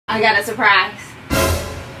I got a surprise.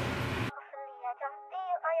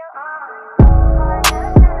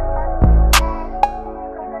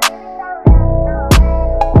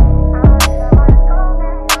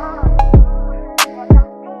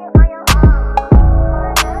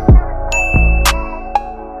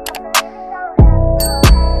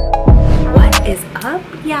 What is up,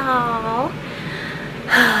 y'all?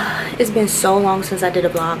 It's been so long since I did a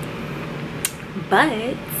vlog,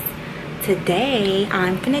 but today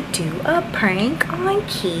I'm gonna do a prank on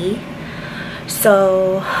Key.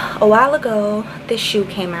 So a while ago this shoe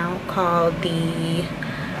came out called the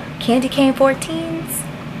Candy Cane 14s.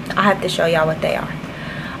 I have to show y'all what they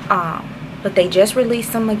are, but they just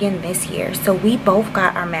released them again this year, so we both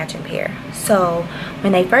got our matching pair. So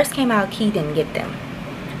when they first came out, Key didn't get them,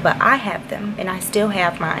 but I have them and I still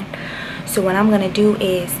have mine. So what I'm gonna do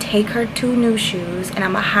is take her 2 new shoes and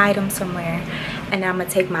I'm gonna hide them somewhere, and I'm gonna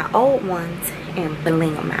take my old ones and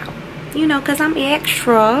bling them out, you know, cause I'm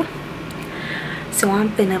extra. So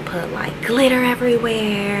I'm gonna put like glitter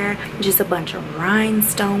everywhere, just a bunch of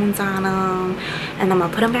rhinestones on them, and I'm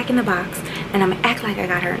gonna put them back in the box, and I'm gonna act like I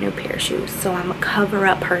got her a new pair of shoes. So I'm gonna cover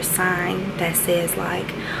up her sign that says like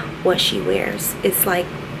what she wears. It's like,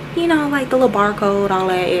 you know, like the little barcode, all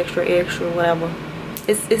that extra whatever.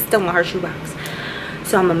 It's still in her shoebox.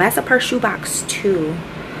 So I'm gonna mess up her shoebox too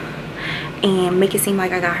and make it seem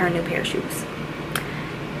like I got her a new pair of shoes.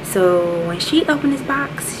 So when she opened this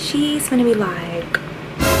box, she's gonna be like,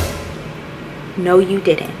 no you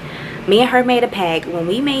didn't. Me and her made a pact when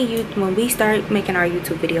we started making our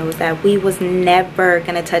YouTube videos that we was never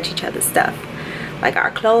gonna touch each other's stuff, like our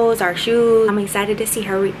clothes, our shoes. I'm excited to see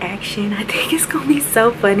her reaction. I think it's gonna be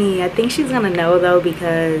so funny. I think she's gonna know though,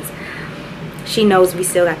 because she knows we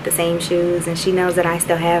still got the same shoes and she knows that I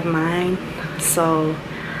still have mine. So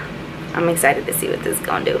I'm excited to see what this is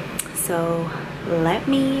gonna do. So let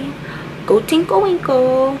me go tinkle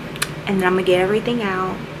winkle, and then I'm gonna get everything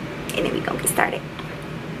out and then we gonna get started.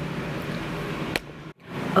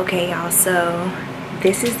 Okay y'all, so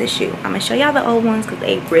this is the shoe. I'm gonna show y'all the old ones because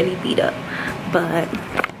they really beat up, but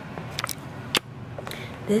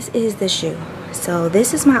this is the shoe. So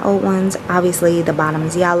this is my old ones. Obviously the bottom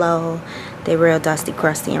is yellow, they're real dusty,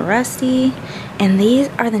 crusty, and rusty, and these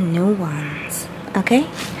are the new ones. Okay,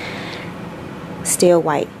 still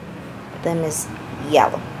white, them is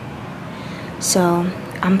yellow. So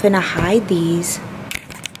I'm gonna hide these,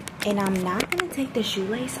 and I'm not gonna take the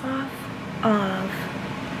shoelace off of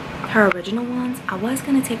her original ones. I was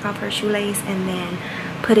gonna take off her shoelace and then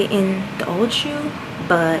put it in the old shoe,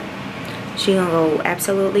 but she gonna go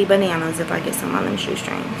absolutely bananas if I get some on them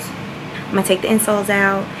shoestrings. I'm gonna take the insoles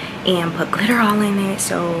out and put glitter all in it,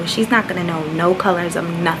 so she's not gonna know no colors of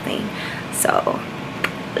nothing. So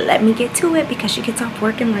let me get to it, because she gets off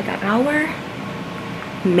work in like an hour,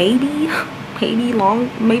 maybe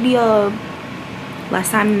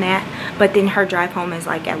less time than that, but then her drive home is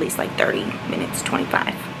like at least like 30 minutes,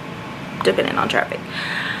 25, depending on traffic.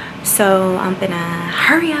 So I'm gonna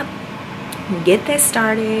hurry up and get this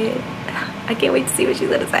started. I can't wait to see what she's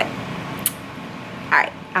gonna say.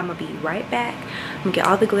 Alright, I'm gonna be right back. I'm gonna get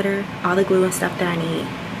all the glitter, all the glue and stuff that I need.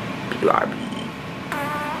 BRB.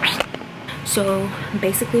 So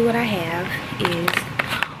basically what I have is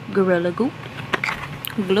Gorilla Glue.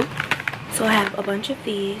 So I have a bunch of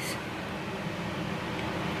these.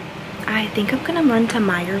 I think I'm gonna run to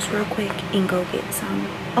Myers real quick and go get some.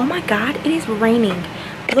 Oh my god, it is raining.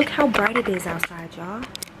 Look how bright it is outside, y'all.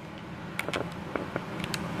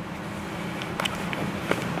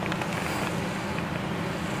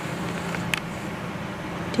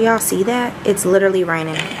 Do y'all see that? It's literally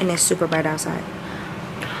raining and it's super bright outside.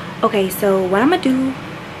 Okay, so what I'm gonna do,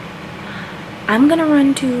 I'm gonna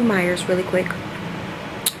run to Myers really quick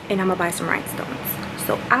and I'm gonna buy some rhinestones.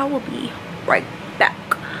 So I will be right back.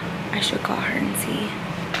 I should call her and see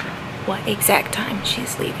what exact time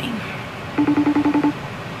she's leaving.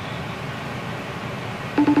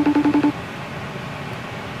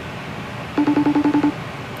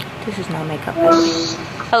 This is no makeup.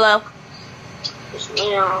 Hello.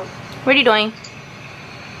 Yeah. What are you doing?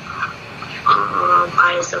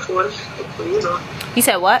 Buying stuff for us. You know. You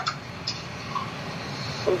said what?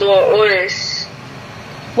 I'm doing orders.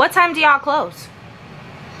 What time do y'all close?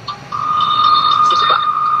 6 o'clock.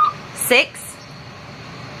 6?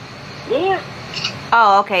 Yeah.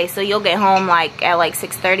 Oh, okay. So you'll get home like at like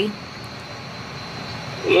 6:30?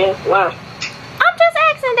 Yeah. Wow. I'm just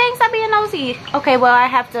asking. Thanks for being nosy. Okay, well I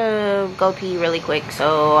have to go pee really quick,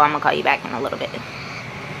 so I'm gonna call you back in a little bit.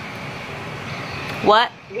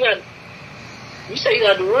 What? You say you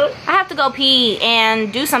gotta do what? I have to go pee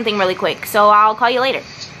and do something really quick, so I'll call you later.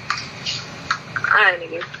 Alright,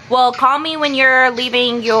 nigga. Well, call me when you're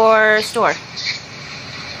leaving your store.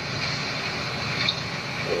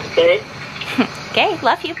 Okay. Okay,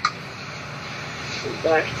 love you.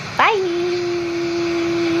 Bye. Bye.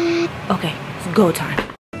 Okay, it's go time.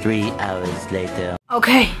 3 hours later.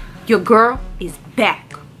 Okay, your girl is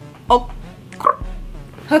back. Oh.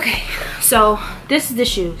 Okay, so this is the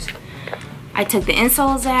shoes. I took the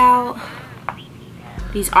insoles out.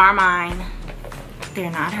 These are mine.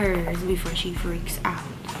 They're not hers before she freaks out.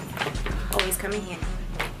 Always come in here.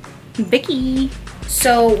 Vicky.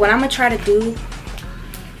 So what I'm gonna try to do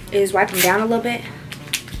is wipe them down a little bit.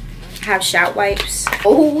 Have shout wipes.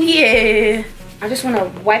 Oh yeah. I just wanna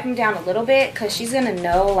wipe them down a little bit because she's gonna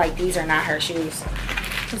know like these are not her shoes.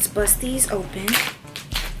 Let's bust these open.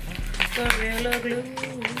 Gorilla glue.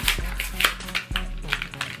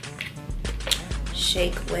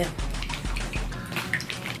 Shake well.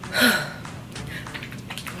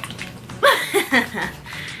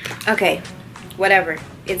 Okay, whatever.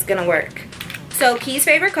 It's gonna work. So Kee's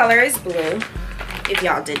favorite color is blue, if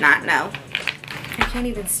y'all did not know. I can't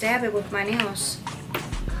even stab it with my nails.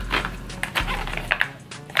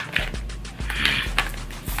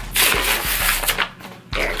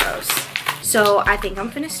 There it goes. So I think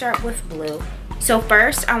I'm gonna start with blue. So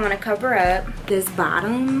first I wanna cover up this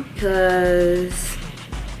bottom because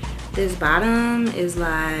this bottom is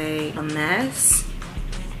like a mess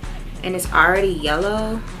and it's already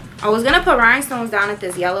yellow. I was gonna put rhinestones down at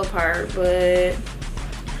this yellow part, but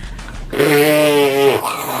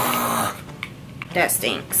that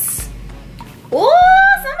stinks. Ooh,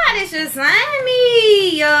 somebody should sign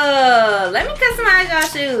me. Let me customize y'all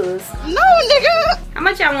shoes. No, nigga. How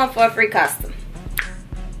much y'all want for a free custom?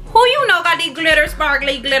 Who you know got these glitter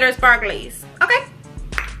sparklies? Okay.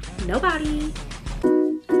 Nobody.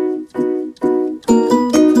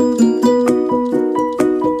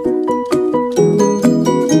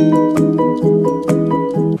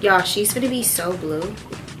 Y'all, she's gonna be so blue.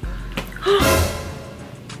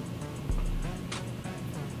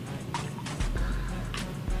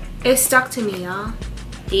 It stuck to me, y'all.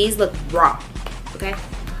 These look raw, okay?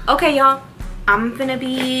 Okay, y'all, I'm gonna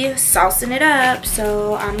be saucing it up,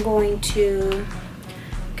 so I'm going to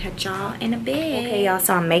catch y'all in a bit. Okay, y'all,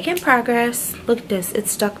 so I'm making progress. Look at this,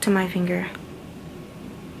 it's stuck to my finger.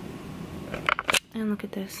 And look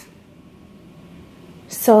at this.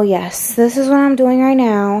 So yes, this is what I'm doing right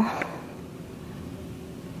now.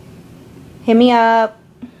 Hit me up.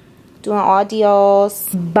 Doing all deals.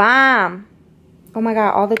 Bomb. Oh my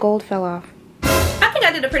god, all the gold fell off. I think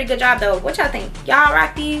I did a pretty good job though. What y'all think? Y'all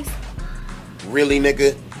rock these? Really,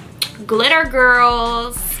 nigga? Glitter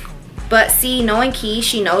girls. But see, knowing Kee,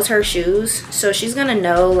 she knows her shoes. So she's gonna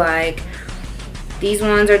know like these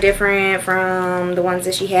ones are different from the ones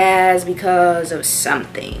that she has because of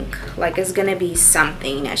something. Like it's gonna be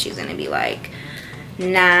something that she's gonna be like,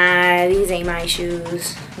 nah, these ain't my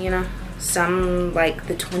shoes, you know? Some like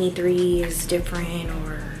the 23 is different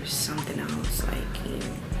or something else. Like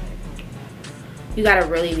you gotta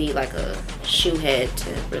really be like a shoe head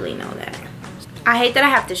to really know that. I hate that I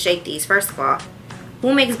have to shake these. First of all,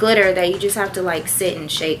 who makes glitter that you just have to like sit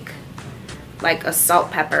and shake like a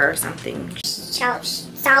salt pepper or something?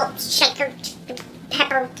 Salt, shaker,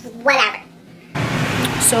 pepper, whatever.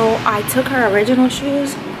 So I took her original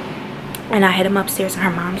shoes and I hid them upstairs in her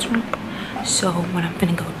mom's room. So what I'm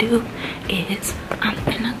gonna go do is I'm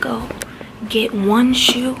gonna go get one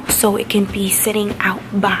shoe so it can be sitting out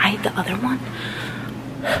by the other one.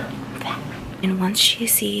 And once she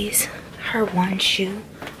sees her one shoe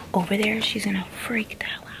over there, she's gonna freak the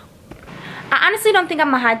hell out. I honestly don't think I'm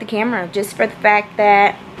gonna hide the camera just for the fact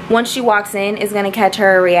that once she walks in, it's gonna catch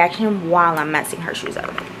her reaction while I'm messing her shoes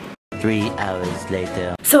up. 3 hours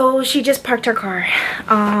later. So she just parked her car,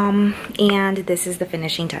 and this is the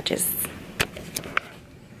finishing touches.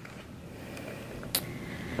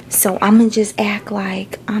 So I'm gonna just act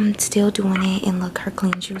like I'm still doing it, and look, her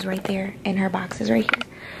clean shoes right there and her boxes right here.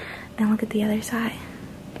 And look at the other side.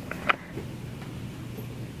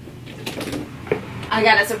 I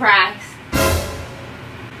got a surprise.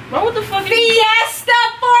 Bro, what the fuck is Fiesta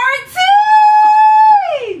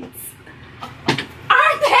 14s!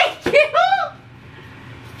 Aren't they cute?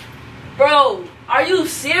 Bro, are you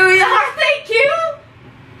serious? Aren't they cute?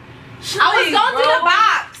 I was gonna do bro. the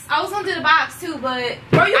box. I was gonna do the box too, but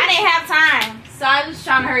Bro, I didn't have time. So I was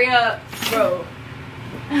trying to hurry up. Bro.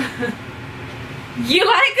 You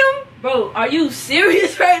like them? Bro, are you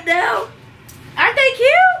serious right now? Aren't they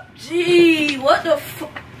cute? Gee, what the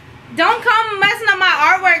fuck? Don't come messing up my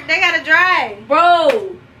artwork. They gotta dry.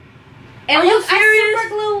 Bro. And Are you look, serious? I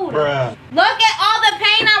super glued. Bruh. Look at all the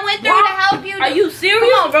pain I went through to help you. Are you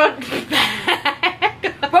serious? Come on,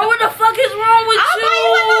 bro. Bro,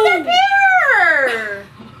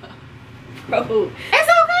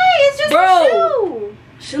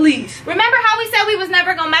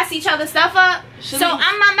 each other's stuff up. So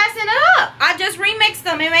I'm not messing it up. I just remixed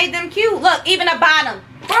them and made them cute. Look, even the bottom.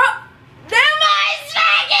 Bro, them boys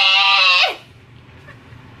snagging!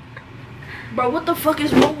 Bro, what the fuck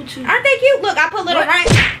is wrong with you? Aren't they cute? Look, I put little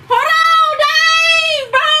Hold on,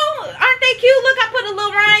 dang, bro. Aren't they cute? Look, I put a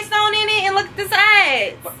little rhinestone in it and look at the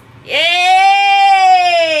sides.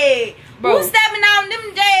 Yay! Bro. Who's stepping on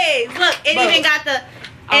them days? Look, it Bro. even got the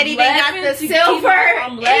I'm it even got laughing the to silver. keep-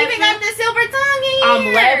 I'm It even got laughing. the silver tongue in I'm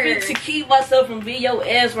here. laughing to keep myself from being your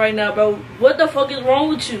ass right now, bro. What the fuck is wrong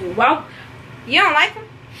with you? Why? You don't like them?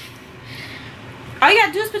 All you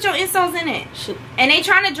gotta do is put your insoles in it. Shit. And they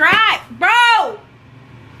trying to dry. Bro!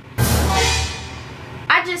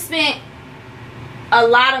 I just spent a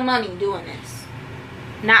lot of money doing this.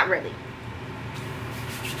 Not really.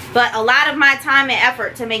 But a lot of my time and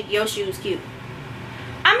effort to make your shoes cute.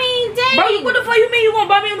 I mean, dang. Bro, what the fuck you mean you want to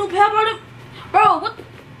buy me a new pair, bro? Bro, what the...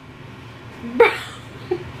 Bro.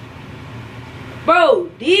 Bro,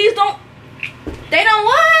 these don't... They don't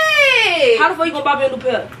what? How the fuck you gonna buy me a new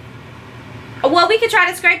pair? Well, we could try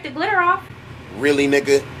to scrape the glitter off. Really,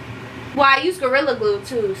 nigga? Well, I use Gorilla Glue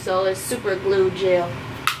too, so it's super glue gel.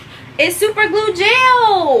 It's super glue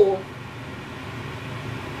gel.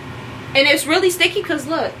 And it's really sticky because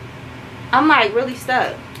look, I'm like really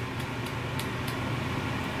stuck.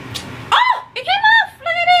 Oh, it came off. Look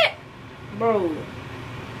at it. Bro.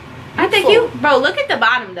 I think you, bro, look at the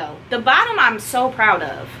bottom though. The bottom I'm so proud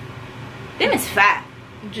of. Them is fat.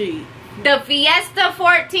 Gee. The Fiesta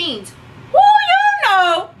 14s. Who you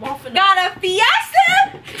know got a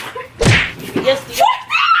Fiesta? Yes,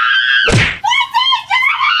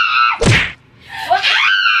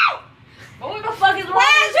 what the fuck is wrong?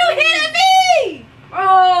 Why with you hitting me?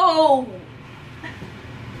 Bro.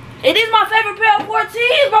 It is my favorite pair of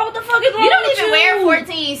 14s, bro. What the fuck is wrong You don't with even you? wear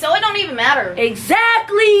 14, so it don't even matter.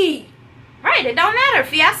 Exactly. Right, it don't matter.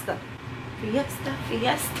 Fiesta. Fiesta,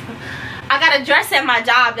 Fiesta. I got a dress at my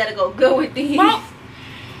job that'll go good with these. Well,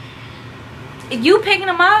 you picking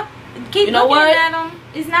them up, keep You know looking what? at them.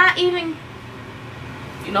 It's not even...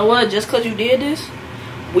 you know what? Just because you did this,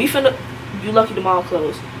 we finna... You lucky tomorrow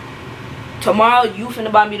closed. Tomorrow, you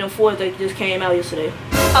finna buy me them 4s that just came out yesterday.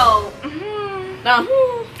 Oh. Now,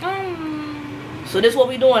 so this what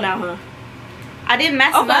we doing now, huh? I didn't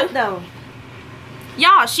mess them Okay. up, though.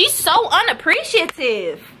 Y'all, she's so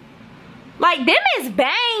unappreciative. Like, them is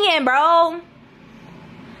banging, bro.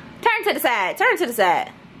 Turn to the side. Turn to the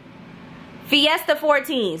side. Fiesta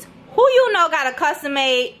 14s. Who you know got a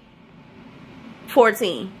custom-made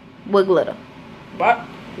 14 with glitter? But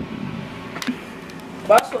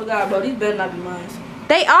I swear to God, bro, these better not be mine.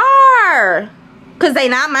 They are. Because they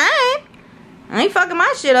not mine. I ain't fucking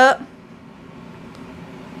my shit up.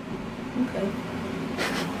 Okay.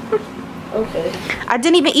 Okay. I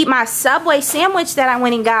didn't even eat my Subway sandwich that I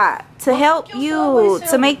went and got to help your you Subway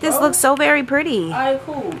to make this sandwich, bro. look so very pretty. Alright,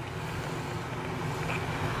 cool.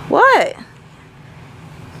 What?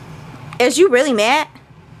 Is you really mad?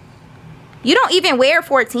 You don't even wear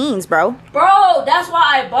 14s, bro. Bro, that's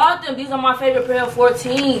why I bought them. These are my favorite pair of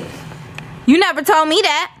 14s. You never told me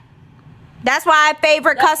that. That's why I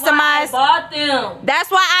favorite That's why I customized. bought them. That's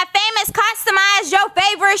why I famous customized your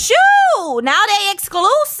favorite shoe. Now they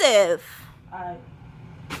exclusive.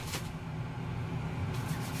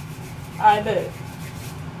 Alright, bet.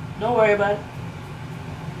 Don't worry about it.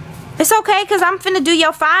 It's okay, because I'm finna do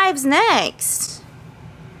your 5s next.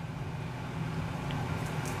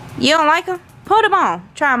 You don't like them? Put them on.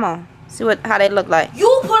 Try them on. See how they look like.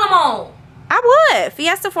 You put them on. I would.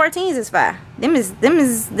 Fiesta 14s is fine. Them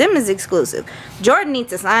is exclusive. Jordan needs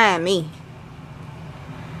to sign me.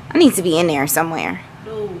 I need to be in there somewhere.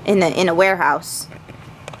 Dude. In a warehouse.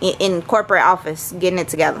 In corporate office, getting it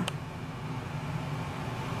together.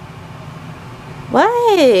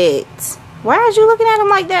 What? Why are you looking at them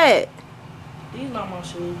like that? These not my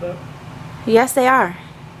shoes, bro. Yes, they are.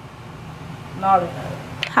 No, they're not.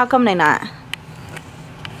 How come they not?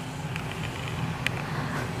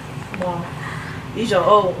 Come on. These your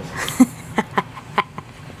old ones.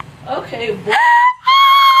 Okay, boy. You're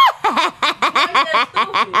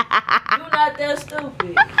not that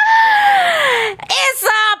stupid. It's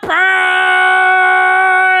a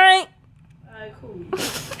prank. Alright, cool.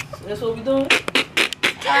 So that's what we doing?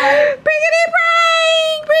 Briggity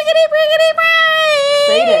prank. Briggity prank.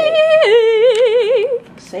 Say that.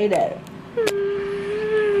 Say that. Bro,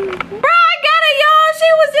 I got it, y'all. She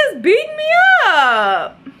was just beating me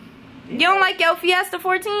up. You don't like your Fiesta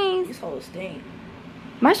 14s? These hoes stink.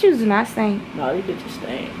 My shoes do not stink. No, these bitches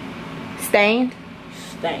stink. Stained?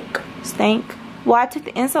 Stank. Stink. Well, I took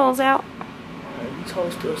the insoles out. These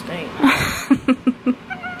hoes still stink.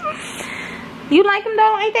 You like them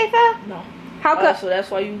though? Ain't they fun? No. How come? So that's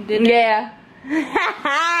why you did that?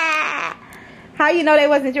 Yeah. How you know they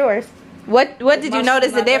wasn't yours? What did you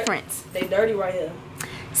notice the difference? They dirty right here.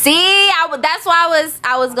 See, that's why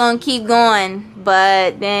I was gonna keep going,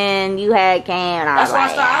 but then you had came. That's why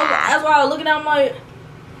that's why I was looking at them like,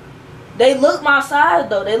 they look my size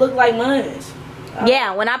though. They look like mine.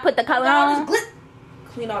 Yeah, when I put the color on.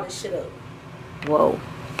 Clean all this shit up. Whoa.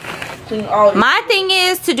 Clean all this. My thing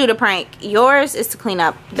is to do the prank. Yours is to clean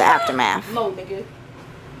up the aftermath. No, nigga.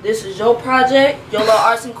 This is your project, your little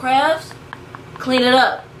arts and crafts. Clean it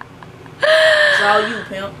up. It's all you,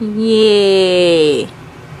 pimp. Yeah.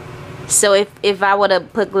 So if I would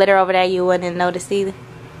have put glitter over there, you wouldn't have noticed either?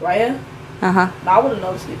 Right here? Uh-huh. No, I would have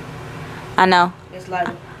noticed it. I know. It's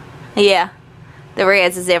lighter. Yeah. The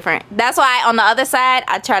reds is different. That's why on the other side,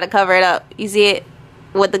 I try to cover it up. You see it?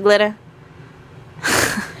 With the glitter.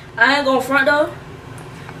 I ain't gonna front though.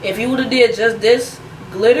 If you would have did just this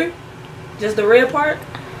glitter, just the red part,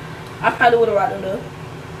 I probably would have rocked it up.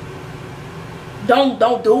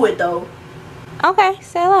 Don't do it though. Okay,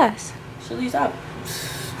 say less. So at least I.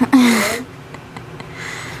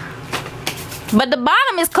 But the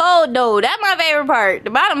bottom is cold though. That's my favorite part. The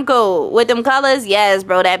bottom cold. With them colors, yes,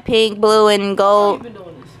 bro. That pink, blue, and gold. How you been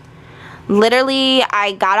doing this? Literally,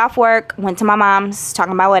 I got off work, went to my mom's,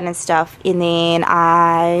 talking about wedding stuff, and then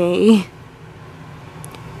I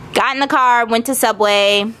got in the car, went to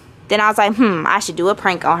Subway. Then I was like, I should do a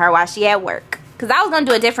prank on her while she at work. Because I was going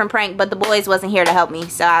to do a different prank, but the boys wasn't here to help me.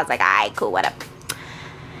 So I was like, alright, cool, whatever.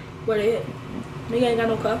 Where they at? Nigga ain't got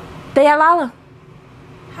no car. They at Lala.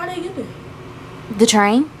 How they get there? The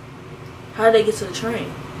train? How did they get to the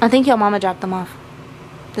train? I think your mama dropped them off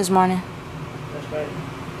this morning. That's right.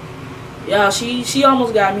 Yeah, she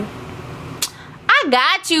almost got me. I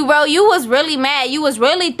got you, bro. You was really mad. You was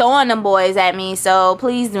really throwing them boys at me. So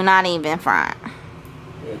please do not even front.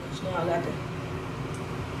 Yeah, because you know I got that.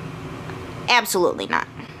 Absolutely not.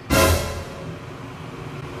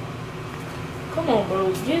 Come on,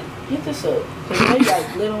 bro. Get this up. Because now you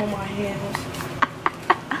got glitter on my hands.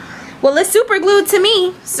 Well, it's super glued to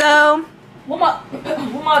me, so. What my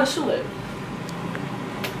other shoe at?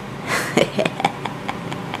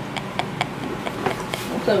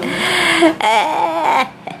 Don't play with me.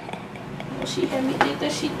 Well, she had me think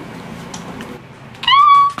that she.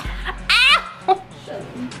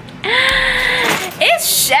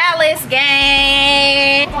 It's Chalice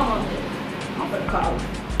game. I'm gonna call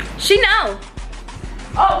her. She know.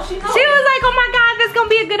 Oh, she knows. She was like, oh my God, that's gonna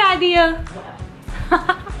be a good idea.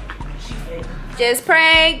 She fake. Just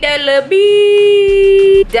prank that little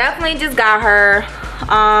bee. Definitely just got her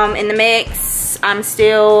in the mix. I'm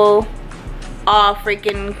still all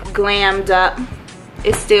freaking glammed up.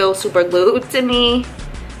 It's still super glued to me.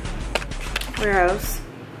 Where else?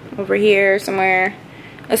 Over here somewhere.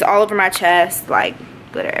 It's all over my chest, like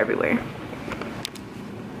glitter everywhere.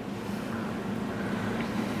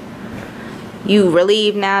 You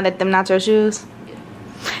relieved now that them not your shoes?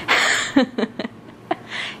 Yeah.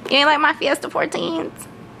 You ain't like my Fiesta 14s?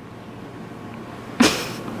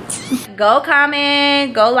 Go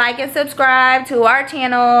comment, go like and subscribe to our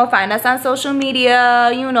channel. Find us on social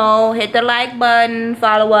media, you know, hit the like button,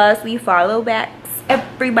 follow us, we follow back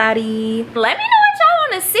everybody. Let me know what y'all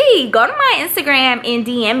want to see. Go to my Instagram and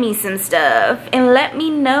DM me some stuff and let me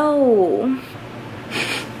know.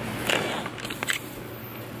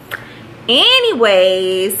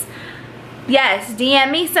 Anyways, yes,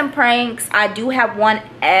 DM me some pranks. I do have one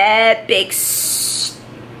epic stupid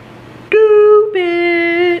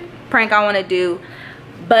prank I want to do,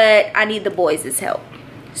 but I need the boys' help.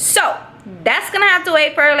 So that's gonna have to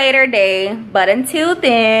wait for a later day, but until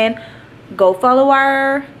then, go follow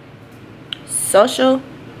our social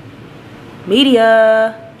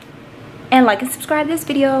media and like and subscribe to this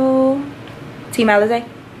video. Team Alize?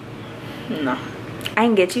 No. I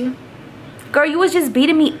didn't get you. Girl, you was just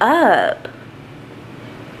beating me up.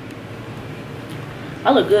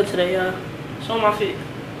 I look good today, y'all. Show my feet.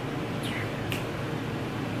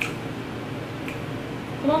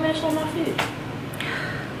 Come on, man, show my feet.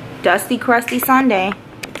 Dusty, crusty Sunday.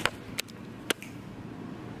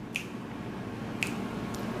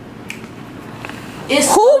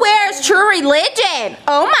 Who wears True Religion?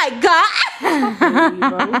 Oh my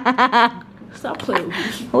God. Stop playing with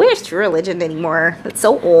me. Who wears True Religion anymore? It's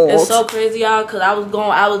so old. It's so crazy, y'all, because I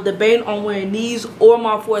was debating on wearing these or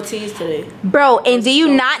my 14s today. Bro, and do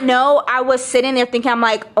you not know, I was sitting there thinking, I'm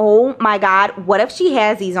like, oh my God, what if she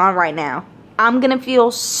has these on right now? I'm gonna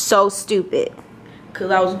feel so stupid.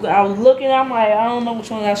 Cause I was looking, I'm like, I don't know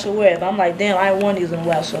which one I should wear. But I'm like, damn, I ain't worn these in a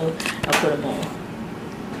while, so I put them on.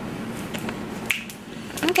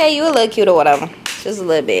 Okay, you a little cute or whatever. Just a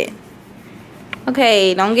little bit.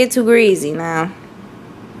 Okay, don't get too greasy now.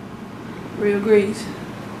 Real grease.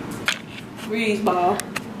 Grease ball.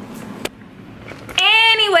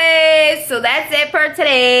 Anyways, so that's it for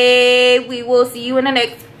today. We will see you in the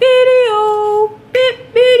next video.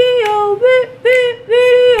 Video.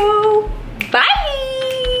 Bye.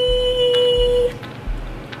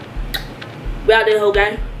 We out there, whole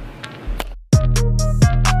gang.